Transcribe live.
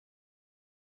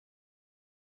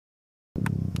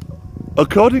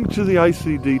According to the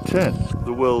ICD-10,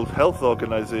 the World Health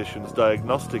Organization's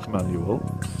diagnostic manual,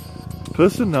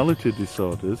 personality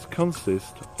disorders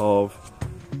consist of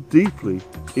deeply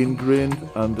ingrained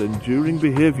and enduring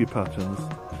behaviour patterns.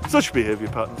 Such behaviour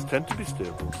patterns tend to be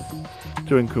stable,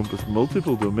 to encompass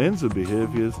multiple domains of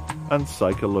behaviours and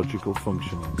psychological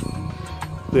functioning.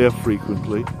 They are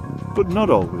frequently, but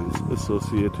not always,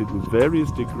 associated with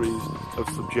various degrees of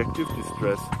subjective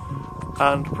distress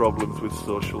and problems with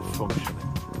social functioning.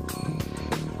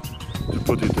 To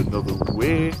put it another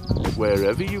way,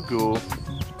 wherever you go,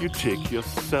 you take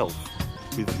yourself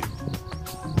with you.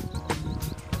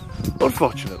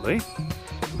 Unfortunately,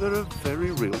 there are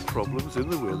very real problems in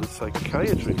the way that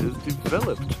psychiatry has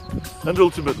developed and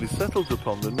ultimately settled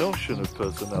upon the notion of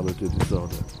personality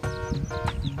disorder.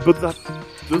 But that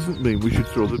doesn't mean we should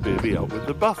throw the baby out with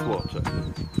the bathwater.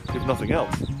 If nothing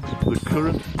else, the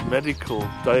current medical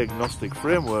diagnostic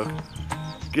framework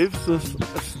gives us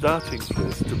a starting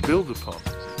place to build upon,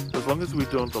 as long as we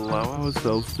don't allow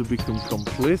ourselves to become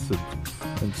complacent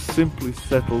and simply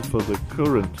settle for the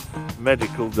current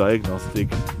medical diagnostic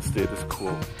status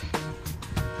quo.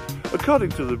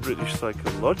 According to the British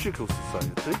Psychological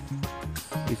Society,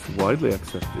 it's widely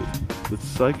accepted that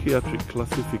psychiatric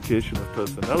classification of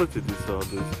personality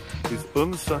disorders is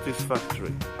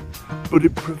unsatisfactory, but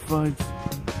it provides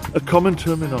a common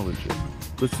terminology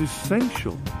that's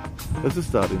essential as a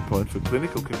starting point for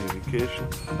clinical communication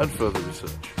and further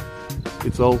research.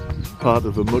 It's all part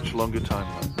of a much longer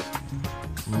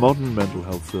timeline. Modern mental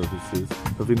health services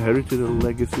have inherited a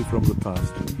legacy from the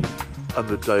past, and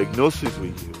the diagnoses we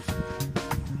use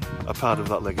are part of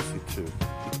that legacy too.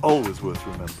 It's always worth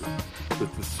remembering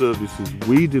that the services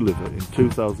we deliver in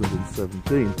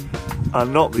 2017 are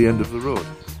not the end of the road.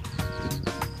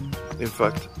 In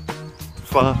fact,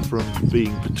 far from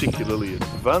being particularly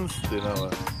advanced in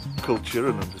our culture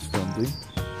and understanding,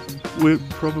 we're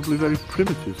probably very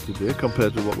primitive today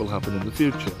compared to what will happen in the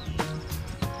future.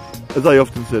 As I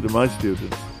often say to my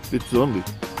students, it's only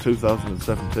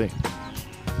 2017.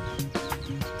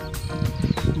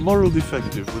 Moral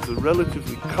defective was a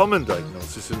relatively common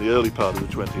diagnosis in the early part of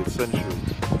the 20th century.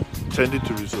 It tended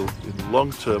to result in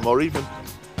long-term or even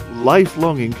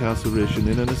lifelong incarceration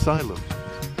in an asylum.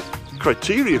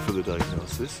 Criteria for the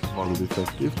diagnosis, moral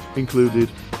defective, included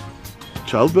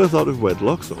childbirth out of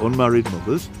wedlock, so unmarried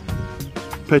mothers,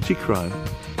 petty crime,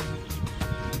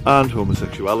 and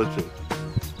homosexuality.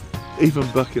 Even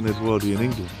back in Edwardian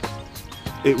England,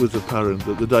 it was apparent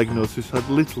that the diagnosis had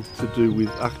little to do with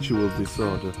actual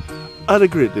disorder, and a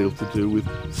great deal to do with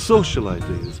social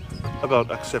ideas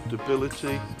about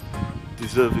acceptability,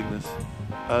 deservingness,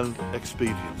 and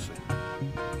expediency.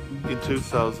 In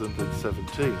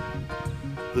 2017,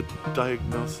 the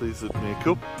diagnoses that make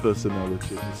up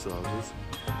personality disorders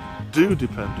do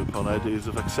depend upon ideas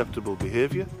of acceptable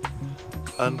behaviour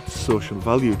and social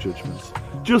value judgments,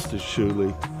 just as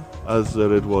surely as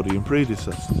their Edwardian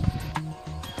predecessors.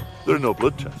 There are no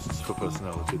blood tests for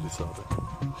personality disorder.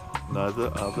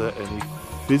 Neither are there any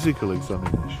physical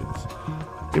examinations.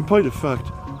 In point of fact,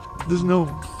 there's no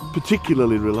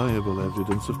particularly reliable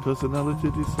evidence of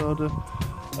personality disorder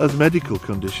as medical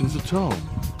conditions at all,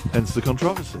 hence the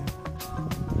controversy.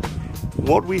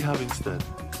 What we have instead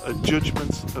are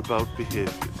judgments about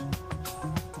behaviours.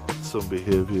 Some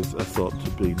behaviours are thought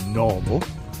to be normal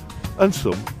and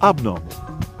some abnormal.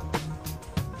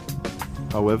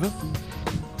 However,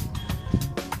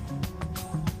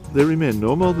 they remain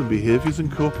no more than behaviours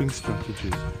and coping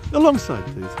strategies. Alongside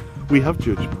these, we have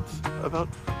judgments about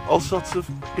all sorts of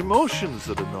emotions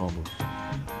that are normal,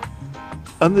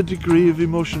 and the degree of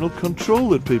emotional control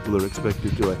that people are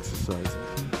expected to exercise.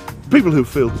 People who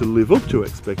fail to live up to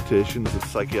expectations of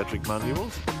psychiatric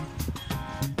manuals,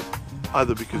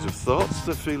 either because of thoughts,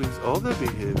 their feelings or their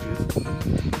behaviours,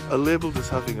 are labelled as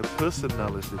having a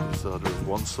personality disorder of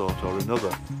one sort or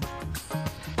another.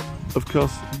 Of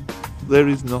course, there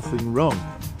is nothing wrong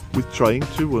with trying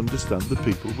to understand the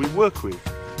people we work with.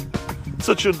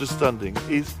 Such understanding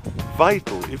is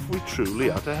vital if we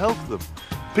truly are to help them.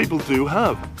 People do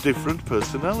have different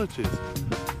personalities,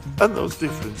 and those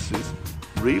differences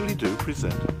really do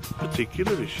present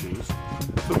particular issues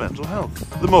for mental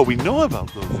health. The more we know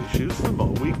about those issues, the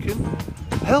more we can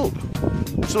help.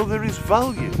 So there is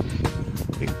value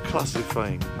in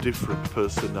classifying different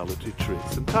personality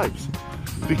traits and types,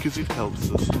 because it helps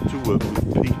us to work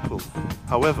with people.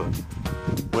 However,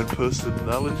 when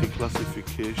personality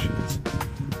classifications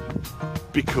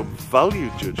become value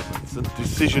judgments and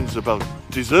decisions about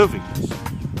deservingness,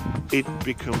 it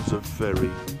becomes a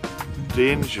very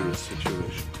dangerous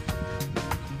situation.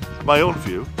 My own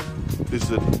view is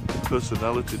that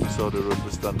personality disorder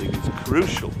understanding is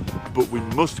crucial, but we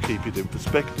must keep it in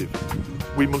perspective.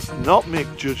 We must not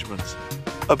make judgments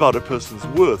about a person's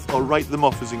worth or write them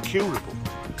off as incurable.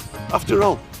 After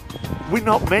all, we're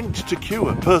not meant to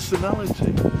cure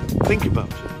personality. Think about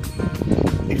it.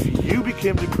 If you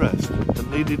became depressed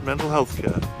and needed mental health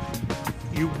care,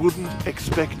 you wouldn't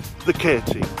expect the care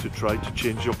team to try to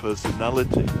change your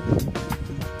personality.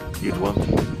 You'd want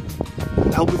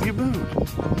help with your mood.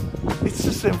 It's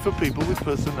the same for people with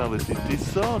personality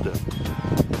disorder.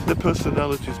 Their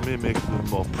personalities may make them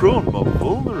more prone, more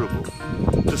vulnerable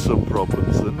to some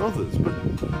problems than others, but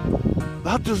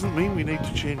that doesn't mean we need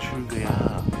to change who they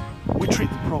are. We treat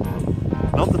the problem,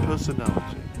 not the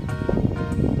personality.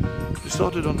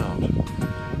 Disordered or not,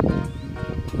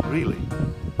 really,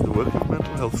 the work of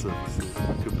mental health services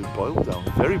can be boiled down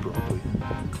very broadly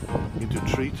into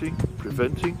treating,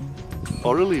 preventing,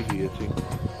 or alleviating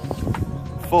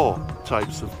 4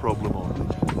 types of problem only.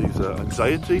 These are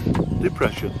anxiety,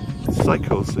 depression,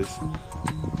 psychosis,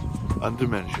 and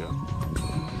dementia.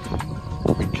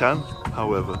 We can,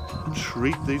 however,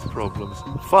 treat these problems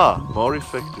far more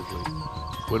effectively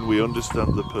when we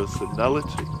understand the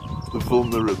personality, the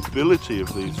vulnerability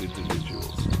of these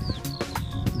individuals.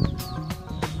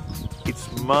 It's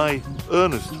my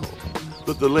earnest hope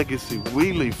that the legacy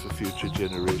we leave for future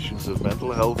generations of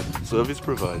mental health service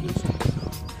providers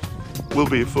will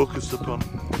be focused upon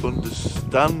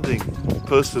understanding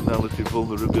personality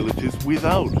vulnerabilities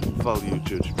without value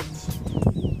judgments.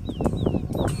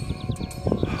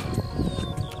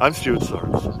 I'm Stuart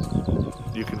Sorensen.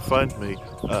 You can find me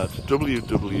at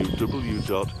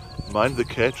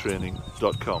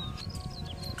www.mindthecaretraining.com.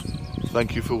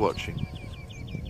 Thank you for watching.